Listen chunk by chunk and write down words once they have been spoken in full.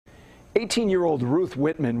18-year-old Ruth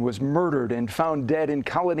Whitman was murdered and found dead in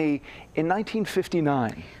Colonie in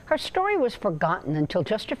 1959. Her story was forgotten until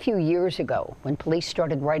just a few years ago, when police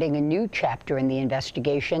started writing a new chapter in the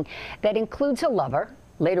investigation that includes a lover,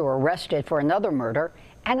 later arrested for another murder,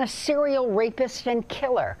 and a serial rapist and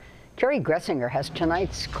killer. Jerry Gressinger has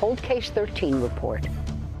tonight's Cold Case 13 report.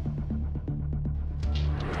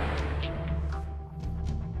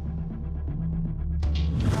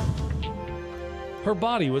 Her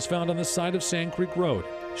body was found on the side of Sand Creek Road.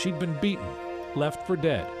 She'd been beaten, left for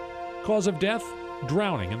dead. Cause of death?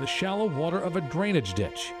 Drowning in the shallow water of a drainage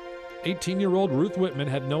ditch. 18-year-old Ruth Whitman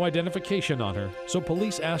had no identification on her, so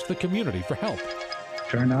police asked the community for help.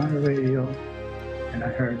 Turned on the radio, and I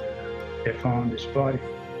heard they found this body.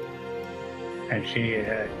 And she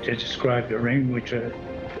described the ring, which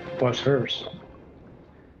was hers.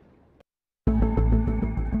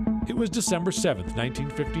 It was December 7th,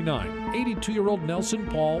 1959. 82-year-old Nelson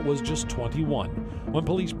Paul was just 21. When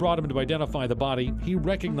police brought him to identify the body, he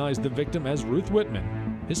recognized the victim as Ruth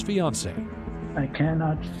Whitman, his fiancée. I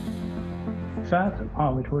cannot fathom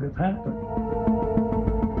how it would have happened.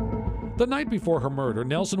 The night before her murder,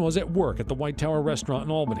 Nelson was at work at the White Tower restaurant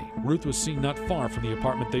in Albany. Ruth was seen not far from the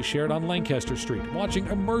apartment they shared on Lancaster Street, watching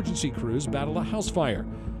emergency crews battle a house fire.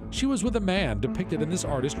 She was with a man depicted in this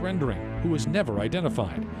artist rendering, who was never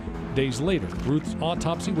identified. Days later, Ruth's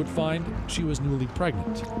autopsy would find she was newly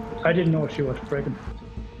pregnant. I didn't know she was pregnant.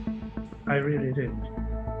 I really didn't.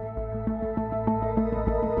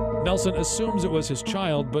 Nelson assumes it was his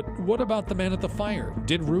child, but what about the man at the fire?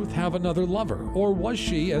 Did Ruth have another lover, or was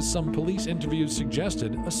she, as some police interviews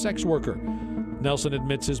suggested, a sex worker? Nelson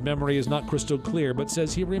admits his memory is not crystal clear, but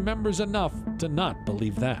says he remembers enough to not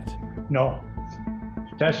believe that. No.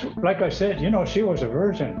 That's, like I said, you know, she was a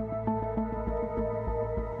virgin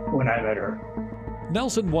when I met her.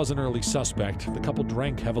 Nelson was an early suspect. The couple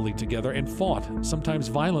drank heavily together and fought, sometimes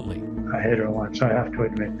violently. I hit her once, I have to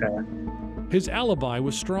admit that. His alibi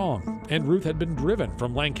was strong, and Ruth had been driven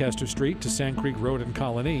from Lancaster Street to Sand Creek Road in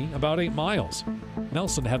Colonie, about 8 miles.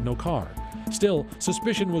 Nelson had no car. Still,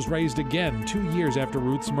 suspicion was raised again 2 years after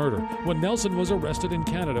Ruth's murder, when Nelson was arrested in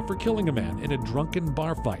Canada for killing a man in a drunken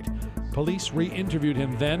bar fight. Police re-interviewed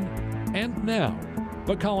him then and now.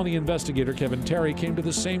 But Colonie investigator Kevin Terry came to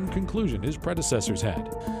the same conclusion his predecessors had.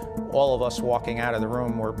 All of us walking out of the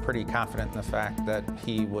room were pretty confident in the fact that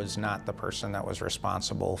he was not the person that was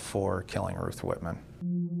responsible for killing Ruth Whitman.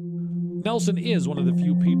 Nelson is one of the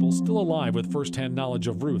few people still alive with first-hand knowledge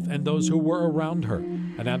of Ruth and those who were around her.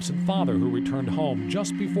 An absent father who returned home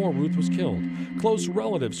just before Ruth was killed. Close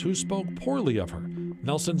relatives who spoke poorly of her.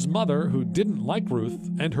 Nelson's mother who didn't like Ruth,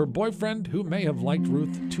 and her boyfriend who may have liked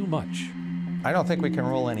Ruth too much. I don't think we can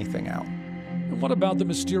rule anything out. And what about the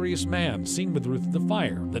mysterious man seen with Ruth at the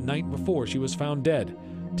fire the night before she was found dead?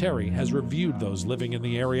 Terry has reviewed those living in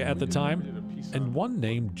the area at the time, and one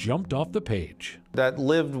name jumped off the page. That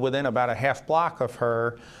lived within about a half block of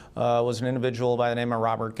her was an individual by the name of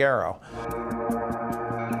Robert Garrow.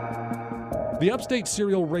 The upstate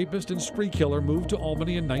serial rapist and spree killer moved to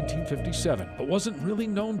Albany in 1957, but wasn't really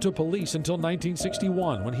known to police until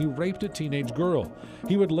 1961 when he raped a teenage girl.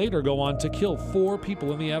 He would later go on to kill 4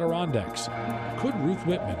 people in the Adirondacks. Could Ruth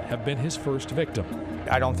Whitman have been his first victim?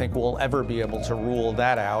 I don't think we'll ever be able to rule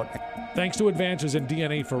that out. Thanks to advances in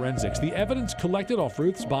DNA forensics, the evidence collected off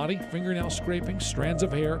Ruth's body, fingernail scrapings, strands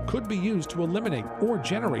of hair, could be used to eliminate or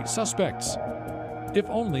generate suspects. If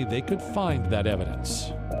only they could find that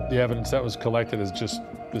evidence. The evidence that was collected has just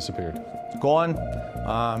disappeared. Gone.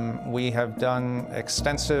 We have done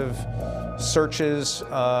extensive searches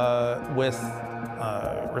with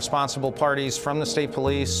responsible parties from the state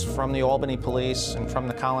police, from the Albany police, and from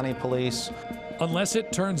the Colonie police. Unless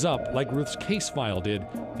it turns up like Ruth's case file did,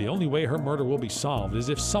 the only way her murder will be solved is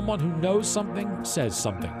if someone who knows something says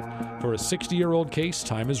something. For a 60-year-old case,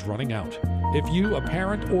 time is running out. If you, a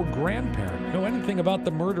parent or grandparent, know anything about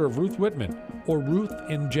the murder of Ruth Whitman, or Ruth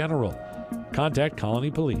in general, contact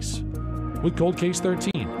Colonie Police. With Cold Case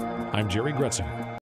 13, I'm Jerry Gressinger.